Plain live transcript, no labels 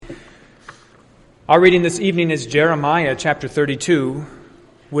Our reading this evening is Jeremiah chapter 32,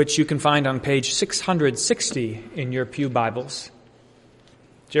 which you can find on page 660 in your pew Bibles.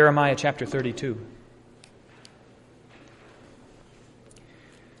 Jeremiah chapter 32.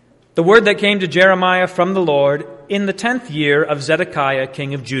 The word that came to Jeremiah from the Lord in the 10th year of Zedekiah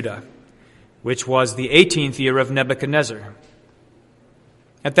king of Judah, which was the 18th year of Nebuchadnezzar.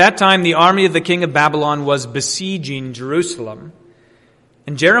 At that time the army of the king of Babylon was besieging Jerusalem,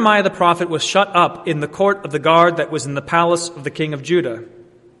 and Jeremiah the prophet was shut up in the court of the guard that was in the palace of the king of Judah.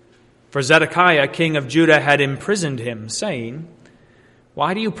 For Zedekiah king of Judah had imprisoned him, saying,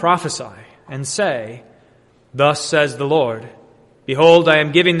 "Why do you prophesy and say, 'Thus says the Lord, Behold, I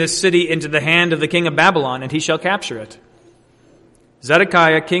am giving this city into the hand of the king of Babylon, and he shall capture it.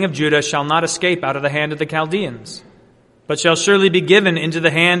 Zedekiah king of Judah shall not escape out of the hand of the Chaldeans, but shall surely be given into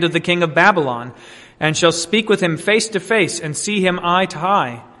the hand of the king of Babylon, and shall speak with him face to face, and see him eye to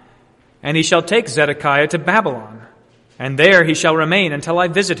eye. And he shall take Zedekiah to Babylon, and there he shall remain until I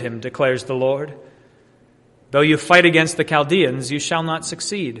visit him, declares the Lord. Though you fight against the Chaldeans, you shall not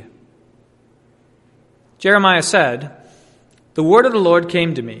succeed." Jeremiah said, "The word of the Lord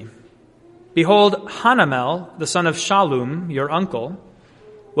came to me. Behold, Hanamel, the son of Shallum, your uncle,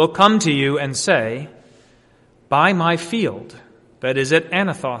 will come to you and say, 'Buy my field, that is at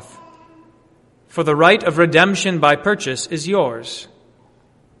Anathoth, for the right of redemption by purchase is yours.'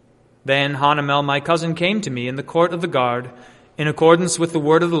 Then Hanamel, my cousin, came to me in the court of the guard, in accordance with the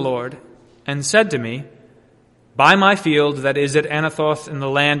word of the Lord, and said to me, 'Buy my field that is at Anathoth in the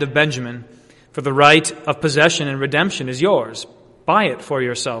land of Benjamin, for the right of possession and redemption is yours. Buy it for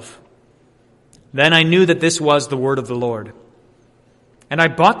yourself.' Then I knew that this was the word of the Lord. And I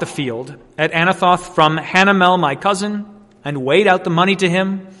bought the field at Anathoth from Hanamel, my cousin, and weighed out the money to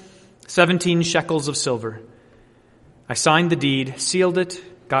him, 17 shekels of silver. I signed the deed, sealed it,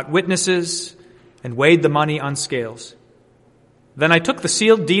 got witnesses, and weighed the money on scales. Then I took the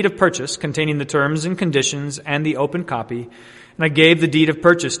sealed deed of purchase containing the terms and conditions and the open copy, and I gave the deed of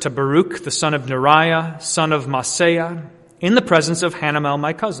purchase to Baruch, the son of Neriah, son of Maaseiah, in the presence of Hanamel,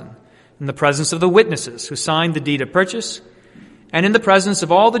 my cousin, in the presence of the witnesses who signed the deed of purchase, and in the presence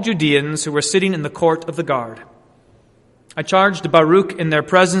of all the Judeans who were sitting in the court of the guard. I charged Baruch in their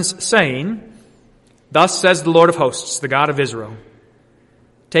presence, saying, 'Thus says the Lord of hosts, the God of Israel,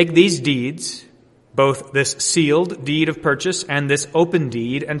 take these deeds, both this sealed deed of purchase and this open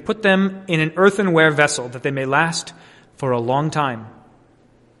deed, and put them in an earthenware vessel, that they may last for a long time.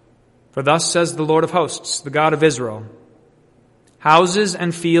 For thus says the Lord of hosts, the God of Israel, houses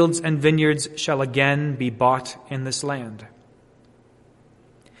and fields and vineyards shall again be bought in this land.'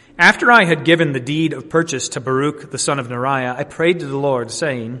 After I had given the deed of purchase to Baruch, the son of Neriah, I prayed to the Lord,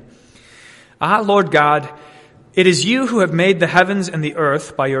 saying, 'Ah, Lord God, it is you who have made the heavens and the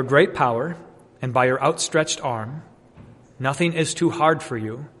earth by your great power and by your outstretched arm. Nothing is too hard for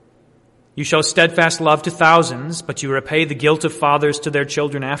you. You show steadfast love to thousands, but you repay the guilt of fathers to their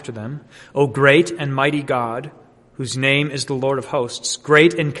children after them. O great and mighty God, whose name is the Lord of hosts,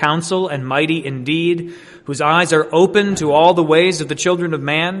 great in counsel and mighty in deed, whose eyes are open to all the ways of the children of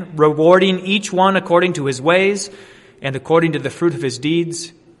man, rewarding each one according to his ways and according to the fruit of his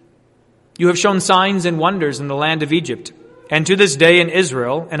deeds. You have shown signs and wonders in the land of Egypt, and to this day in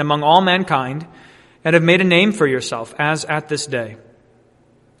Israel and among all mankind, and have made a name for yourself, as at this day.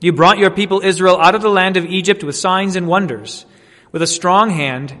 You brought your people Israel out of the land of Egypt with signs and wonders, with a strong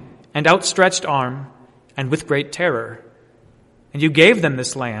hand and outstretched arm, and with great terror. And you gave them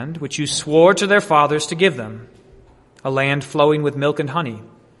this land, which you swore to their fathers to give them, a land flowing with milk and honey.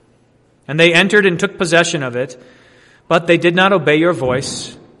 And they entered and took possession of it, but they did not obey your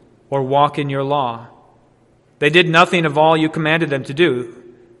voice or walk in your law. They did nothing of all you commanded them to do.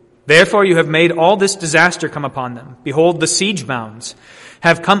 Therefore you have made all this disaster come upon them. Behold, the siege mounds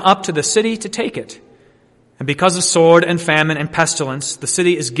have come up to the city to take it. And because of sword and famine and pestilence, the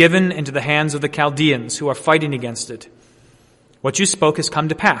city is given into the hands of the Chaldeans who are fighting against it. What you spoke has come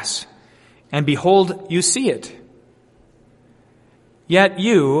to pass, and behold, you see it. Yet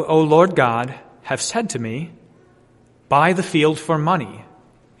you, O Lord God, have said to me, buy the field for money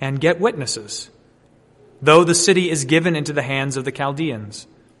and get witnesses, though the city is given into the hands of the Chaldeans.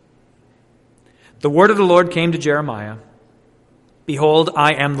 The word of the Lord came to Jeremiah. Behold,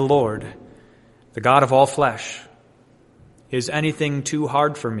 I am the Lord, the God of all flesh. Is anything too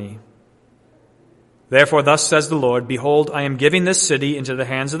hard for me? Therefore, thus says the Lord, behold, I am giving this city into the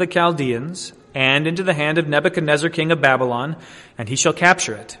hands of the Chaldeans and into the hand of Nebuchadnezzar, king of Babylon, and he shall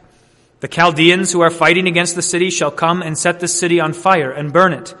capture it. The Chaldeans who are fighting against the city shall come and set this city on fire and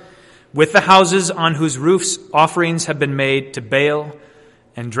burn it, with the houses on whose roofs offerings have been made to Baal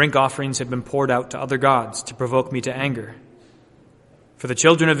and drink offerings have been poured out to other gods to provoke me to anger. For the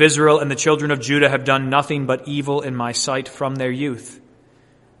children of Israel and the children of Judah have done nothing but evil in my sight from their youth.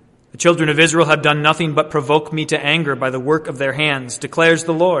 The children of Israel have done nothing but provoke me to anger by the work of their hands, declares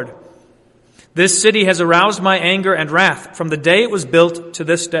the Lord. This city has aroused my anger and wrath from the day it was built to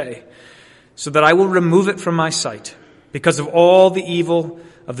this day, so that I will remove it from my sight, because of all the evil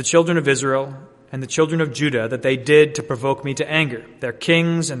of the children of Israel and the children of Judah that they did to provoke me to anger, their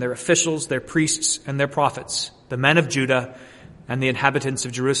kings and their officials, their priests and their prophets, the men of Judah and the inhabitants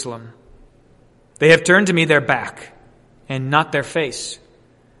of Jerusalem. They have turned to me their back and not their face.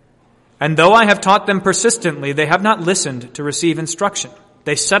 And though I have taught them persistently, they have not listened to receive instruction.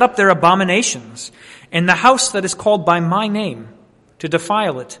 They set up their abominations in the house that is called by my name to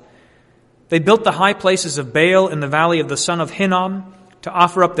defile it. They built the high places of Baal in the valley of the son of Hinnom to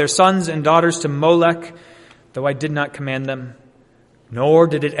offer up their sons and daughters to Molech, though I did not command them, nor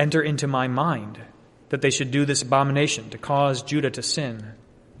did it enter into my mind that they should do this abomination to cause Judah to sin.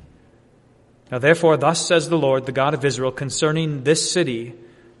 Now therefore, thus says the Lord, the God of Israel, concerning this city,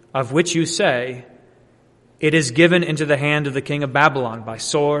 of which you say, it is given into the hand of the king of Babylon by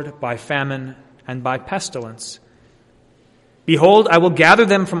sword, by famine, and by pestilence. Behold, I will gather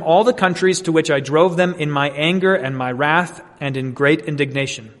them from all the countries to which I drove them in my anger and my wrath and in great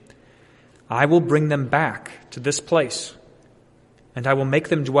indignation. I will bring them back to this place, and I will make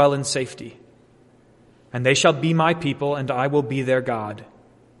them dwell in safety. And they shall be my people, and I will be their God.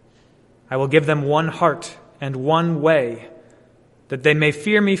 I will give them one heart and one way, that they may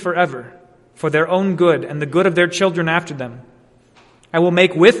fear me forever, for their own good and the good of their children after them. I will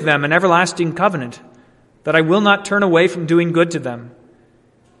make with them an everlasting covenant, that I will not turn away from doing good to them.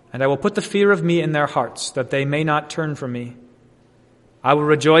 And I will put the fear of me in their hearts, that they may not turn from me. I will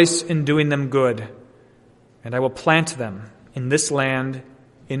rejoice in doing them good, and I will plant them in this land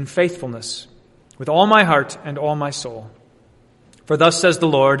in faithfulness, with all my heart and all my soul. For thus says the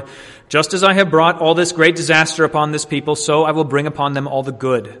Lord, just as I have brought all this great disaster upon this people, so I will bring upon them all the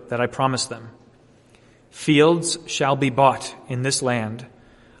good that I promised them. Fields shall be bought in this land,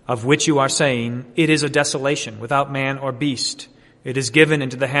 of which you are saying, it is a desolation, without man or beast. It is given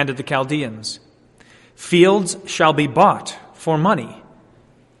into the hand of the Chaldeans. Fields shall be bought for money,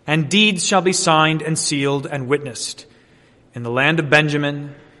 and deeds shall be signed and sealed and witnessed in the land of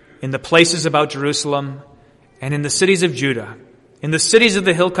Benjamin, in the places about Jerusalem, and in the cities of Judah, in the cities of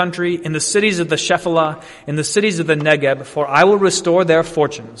the hill country, in the cities of the Shephelah, in the cities of the Negeb, for I will restore their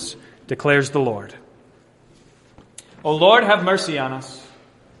fortunes, declares the Lord. O Lord, have mercy on us.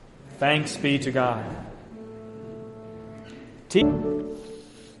 Thanks be to God. In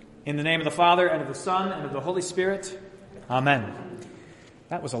the name of the Father, and of the Son, and of the Holy Spirit. Amen.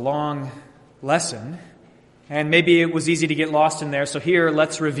 That was a long lesson, and maybe it was easy to get lost in there, so here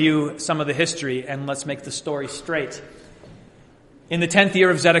let's review some of the history and let's make the story straight. In the 10th year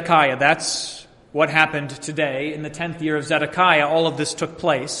of Zedekiah, that's what happened today. In the 10th year of Zedekiah, all of this took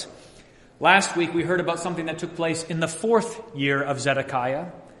place. Last week we heard about something that took place in the 4th year of Zedekiah.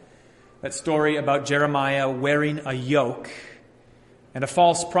 That story about Jeremiah wearing a yoke and a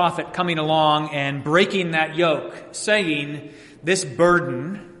false prophet coming along and breaking that yoke, saying this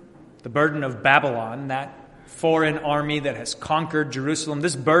burden, the burden of Babylon, that foreign army that has conquered Jerusalem,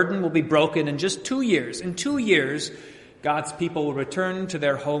 this burden will be broken in just 2 years. In 2 years, God's people will return to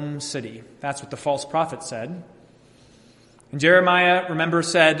their home city. That's what the false prophet said. And Jeremiah, remember,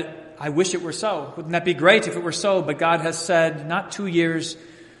 said, I wish it were so. Wouldn't that be great if it were so? But God has said, not 2 years,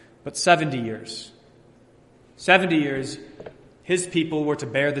 but 70 years. 70 years, his people were to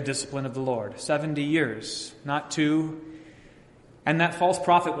bear the discipline of the Lord. 70 years, not 2. And that false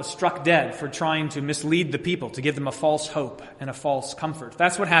prophet was struck dead for trying to mislead the people, to give them a false hope and a false comfort.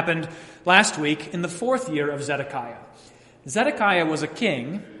 That's what happened last week in the 4th year of Zedekiah. Zedekiah was a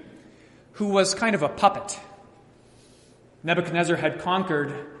king who was kind of a puppet. Nebuchadnezzar had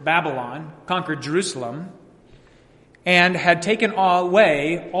conquered Babylon, conquered Jerusalem, and had taken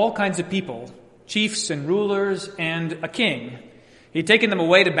away all kinds of people, chiefs and rulers and a king. He'd taken them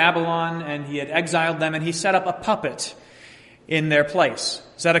away to Babylon, and he had exiled them, and he set up a puppet in their place,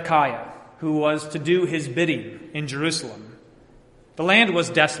 Zedekiah, who was to do his bidding in Jerusalem. The land was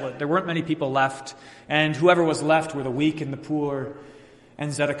desolate. There weren't many people left, and whoever was left were the weak and the poor,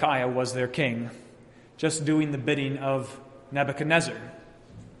 and Zedekiah was their king, just doing the bidding of Nebuchadnezzar.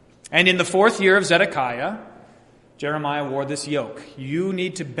 And in the 4th year of Zedekiah, Jeremiah wore this yoke. You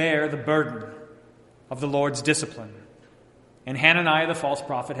need to bear the burden of the Lord's discipline. And Hananiah, the false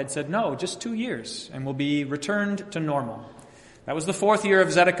prophet, had said, no, just 2 years, and we'll be returned to normal. That was the 4th year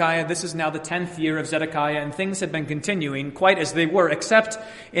of Zedekiah. This is now the 10th year of Zedekiah, and things have been continuing quite as they were, except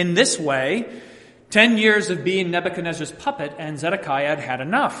in this way, 10 years of being Nebuchadnezzar's puppet, and Zedekiah had had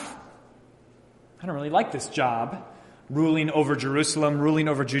enough. I don't really like this job, ruling over Jerusalem, ruling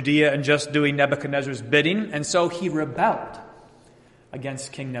over Judea, and just doing Nebuchadnezzar's bidding, and so he rebelled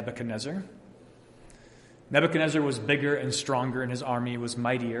against King Nebuchadnezzar. Nebuchadnezzar was bigger and stronger, and his army was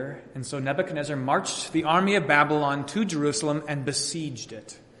mightier. And so Nebuchadnezzar marched the army of Babylon to Jerusalem and besieged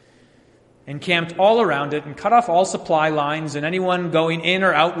it, encamped all around it, and cut off all supply lines, and anyone going in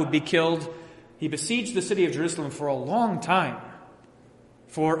or out would be killed. He besieged the city of Jerusalem for a long time,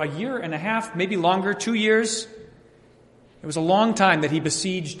 for a year and a half, maybe longer, 2 years. It was a long time that he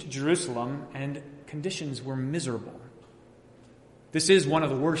besieged Jerusalem, and conditions were miserable. This is one of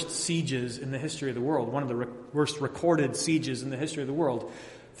the worst sieges in the history of the world, one of the worst recorded sieges in the history of the world.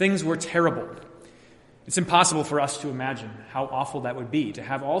 Things were terrible. It's impossible for us to imagine how awful that would be, to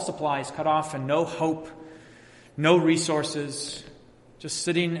have all supplies cut off and no hope, no resources, just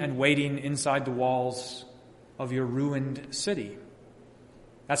sitting and waiting inside the walls of your ruined city.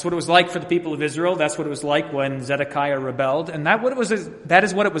 That's what it was like for the people of Israel. That's what it was like when Zedekiah rebelled. And that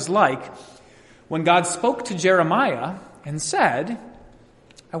is what it was like when God spoke to Jeremiah and said,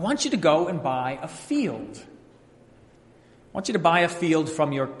 I want you to go and buy a field. I want you to buy a field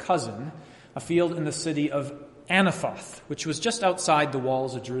from your cousin, a field in the city of Anathoth, which was just outside the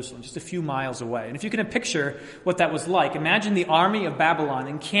walls of Jerusalem, just a few miles away. And if you can picture what that was like, imagine the army of Babylon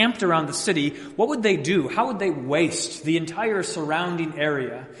encamped around the city. What would they do? How would they waste the entire surrounding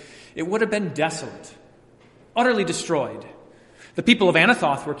area? It would have been desolate, utterly destroyed. The people of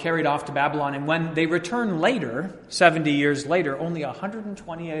Anathoth were carried off to Babylon, and when they return later, 70 years later, only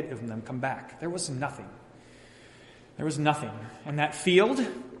 128 of them come back. There was nothing. There was nothing. And that field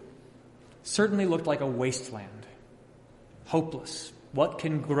certainly looked like a wasteland. Hopeless. What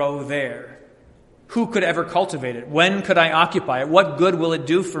can grow there? Who could ever cultivate it? When could I occupy it? What good will it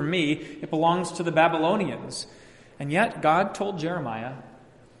do for me? It belongs to the Babylonians. And yet God told Jeremiah,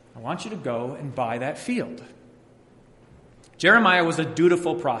 I want you to go and buy that field. Jeremiah was a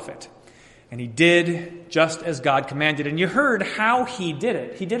dutiful prophet, and he did just as God commanded. And you heard how he did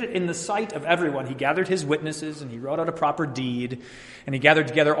it. He did it in the sight of everyone. He gathered his witnesses, and he wrote out a proper deed, and he gathered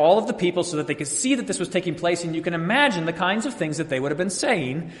together all of the people so that they could see that this was taking place. And you can imagine the kinds of things that they would have been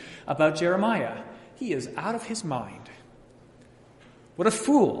saying about Jeremiah. He is out of his mind. What a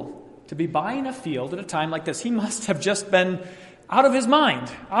fool to be buying a field at a time like this. He must have just been out of his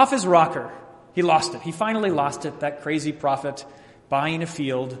mind, off his rocker. He lost it. He finally lost it, that crazy prophet buying a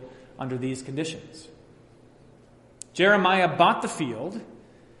field under these conditions. Jeremiah bought the field,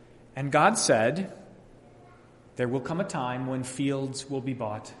 and God said, there will come a time when fields will be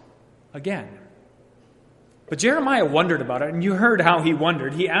bought again. But Jeremiah wondered about it, and you heard how he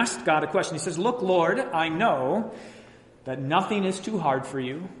wondered. He asked God a question. He says, look, Lord, I know that nothing is too hard for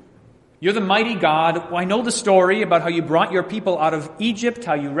you. You're the mighty God. I know the story about how you brought your people out of Egypt,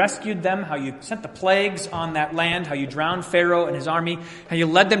 how you rescued them, how you sent the plagues on that land, how you drowned Pharaoh and his army, how you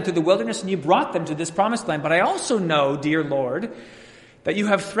led them through the wilderness, and you brought them to this promised land. But I also know, dear Lord, that you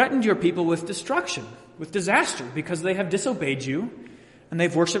have threatened your people with destruction, with disaster, because they have disobeyed you and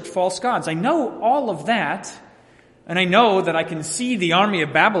they've worshipped false gods. I know all of that, and I know that I can see the army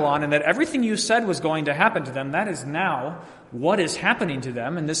of Babylon and that everything you said was going to happen to them, that is now what is happening to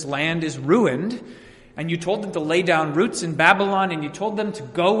them, and this land is ruined. And you told them to lay down roots in Babylon, and you told them to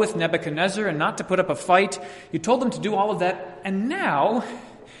go with Nebuchadnezzar and not to put up a fight. You told them to do all of that, and now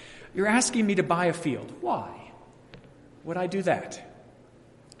you're asking me to buy a field. Why would I do that?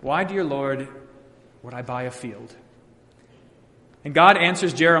 Why, dear Lord, would I buy a field? And God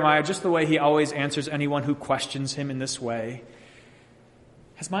answers Jeremiah just the way he always answers anyone who questions him in this way.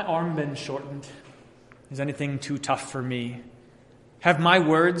 Has my arm been shortened? Is anything too tough for me? Have my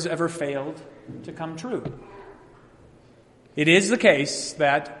words ever failed to come true? It is the case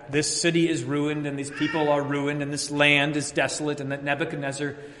that this city is ruined and these people are ruined and this land is desolate and that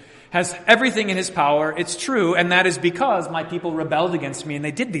Nebuchadnezzar has everything in his power. It's true, and that is because my people rebelled against me and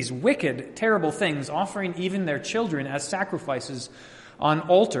they did these wicked, terrible things, offering even their children as sacrifices on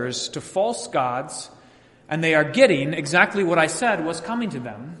altars to false gods, and they are getting exactly what I said was coming to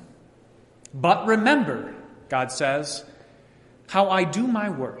them. But remember, God says, how I do my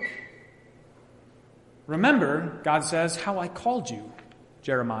work. Remember, God says, how I called you,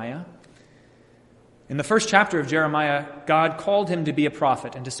 Jeremiah. In the first chapter of Jeremiah, God called him to be a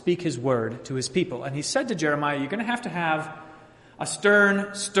prophet and to speak his word to his people. And he said to Jeremiah, you're going to have a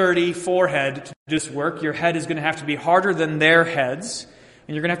stern, sturdy forehead to do this work. Your head is going to have to be harder than their heads.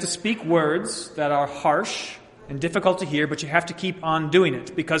 And you're going to have to speak words that are harsh and difficult to hear, but you have to keep on doing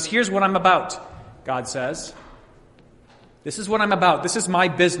it. Because here's what I'm about, God says. This is what I'm about. This is my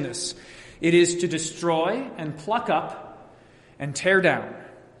business. It is to destroy and pluck up and tear down.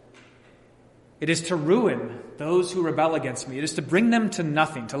 It is to ruin those who rebel against me. It is to bring them to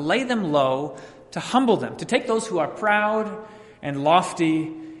nothing, to lay them low, to humble them, to take those who are proud and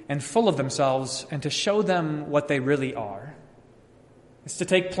lofty and full of themselves and to show them what they really are. It's to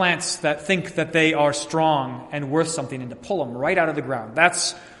take plants that think that they are strong and worth something and to pull them right out of the ground.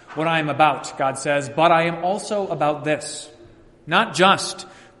 That's what I am about, God says. But I am also about this. Not just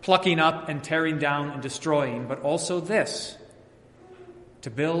plucking up and tearing down and destroying, but also this, to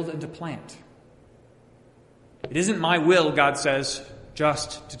build and to plant. It isn't my will, God says,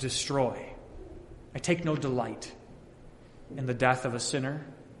 just to destroy. I take no delight in the death of a sinner.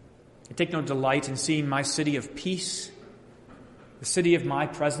 I take no delight in seeing my city of peace, the city of my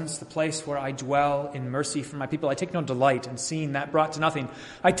presence, the place where I dwell in mercy for my people. I take no delight in seeing that brought to nothing.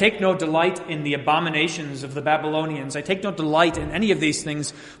 I take no delight in the abominations of the Babylonians. I take no delight in any of these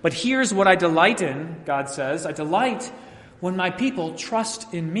things. But here's what I delight in, God says. I delight when my people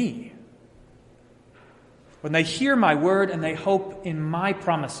trust in me. When they hear my word and they hope in my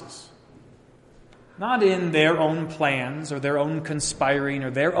promises. Not in their own plans or their own conspiring or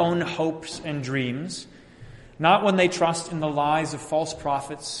their own hopes and dreams. Not when they trust in the lies of false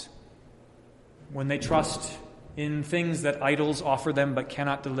prophets. When they trust in things that idols offer them but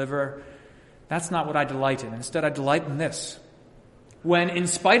cannot deliver. That's not what I delight in. Instead, I delight in this. When, in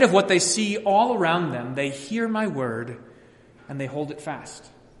spite of what they see all around them, they hear my word and they hold it fast.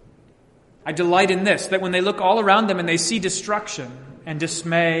 I delight in this, that when they look all around them and they see destruction and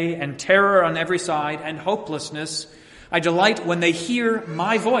dismay and terror on every side and hopelessness, I delight when they hear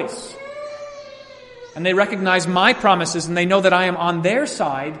my voice and they recognize my promises and they know that I am on their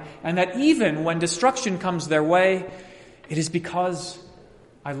side and that even when destruction comes their way, it is because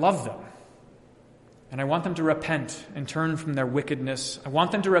I love them. And I want them to repent and turn from their wickedness. I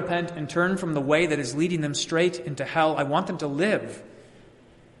want them to repent and turn from the way that is leading them straight into hell. I want them to live.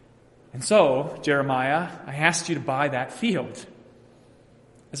 And so, Jeremiah, I asked you to buy that field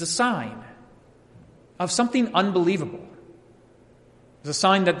as a sign of something unbelievable. As a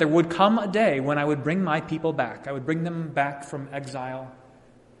sign that there would come a day when I would bring my people back. I would bring them back from exile.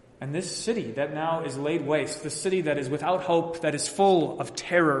 And this city that now is laid waste, this city that is without hope, that is full of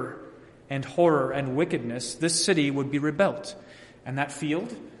terror and horror and wickedness, this city would be rebuilt. And that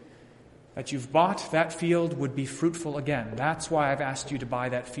field that you've bought, that field would be fruitful again. That's why I've asked you to buy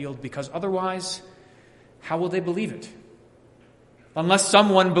that field, because otherwise, how will they believe it? Unless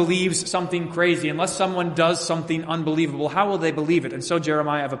someone believes something crazy, unless someone does something unbelievable, how will they believe it? And so,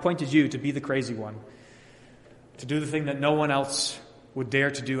 Jeremiah, I've appointed you to be the crazy one, to do the thing that no one else would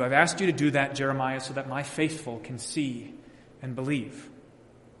dare to do. I've asked you to do that, Jeremiah, so that my faithful can see and believe.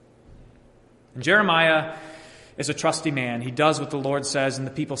 And Jeremiah is a trusty man. He does what the Lord says, and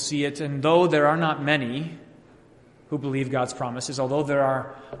the people see it. And though there are not many who believe God's promises, although there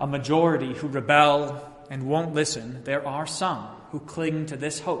are a majority who rebel and won't listen, there are some who cling to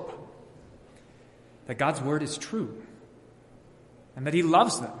this hope that God's word is true and that he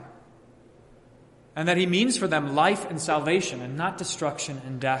loves them and that he means for them life and salvation and not destruction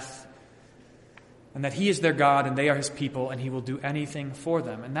and death, and that he is their God and they are his people and he will do anything for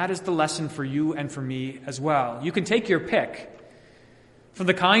them. And that is the lesson for you and for me as well. You can take your pick from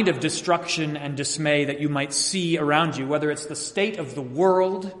the kind of destruction and dismay that you might see around you, whether it's the state of the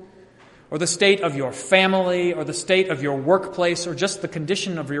world or the state of your family or the state of your workplace or just the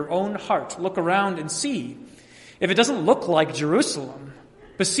condition of your own heart. Look around and see. If it doesn't look like Jerusalem,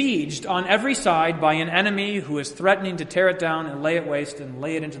 besieged on every side by an enemy who is threatening to tear it down and lay it waste and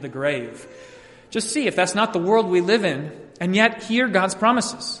lay it into the grave, just see if that's not the world we live in, and yet hear God's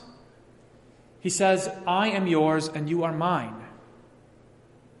promises. He says, I am yours and you are mine.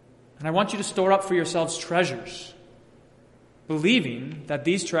 And I want you to store up for yourselves treasures, believing that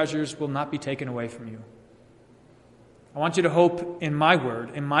these treasures will not be taken away from you. I want you to hope in my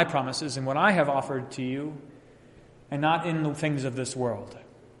word, in my promises, in what I have offered to you, and not in the things of this world.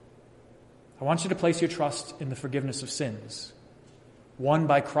 I want you to place your trust in the forgiveness of sins, won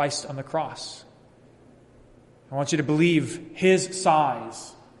by Christ on the cross. I want you to believe his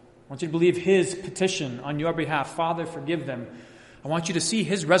sighs. I want you to believe his petition on your behalf. Father, forgive them. I want you to see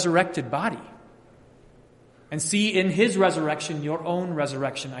his resurrected body and see in his resurrection your own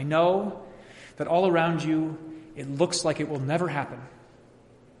resurrection. I know that all around you it looks like it will never happen.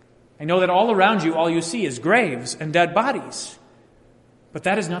 I know that all around you all you see is graves and dead bodies. But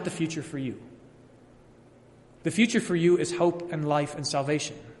that is not the future for you. The future for you is hope and life and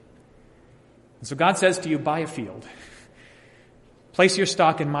salvation. And so God says to you, buy a field. Place your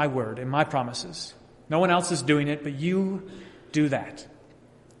stock in my word, in my promises. No one else is doing it, but you do that.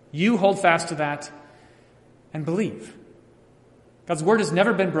 You hold fast to that and believe. God's word has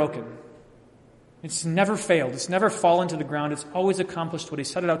never been broken. It's never failed. It's never fallen to the ground. It's always accomplished what he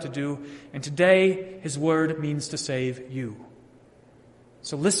set it out to do. And today, his word means to save you.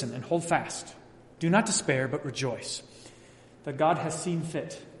 So listen and hold fast. Do not despair, but rejoice that God has seen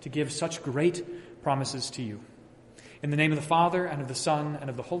fit to give such great promises to you. In the name of the Father, and of the Son, and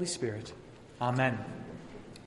of the Holy Spirit. Amen.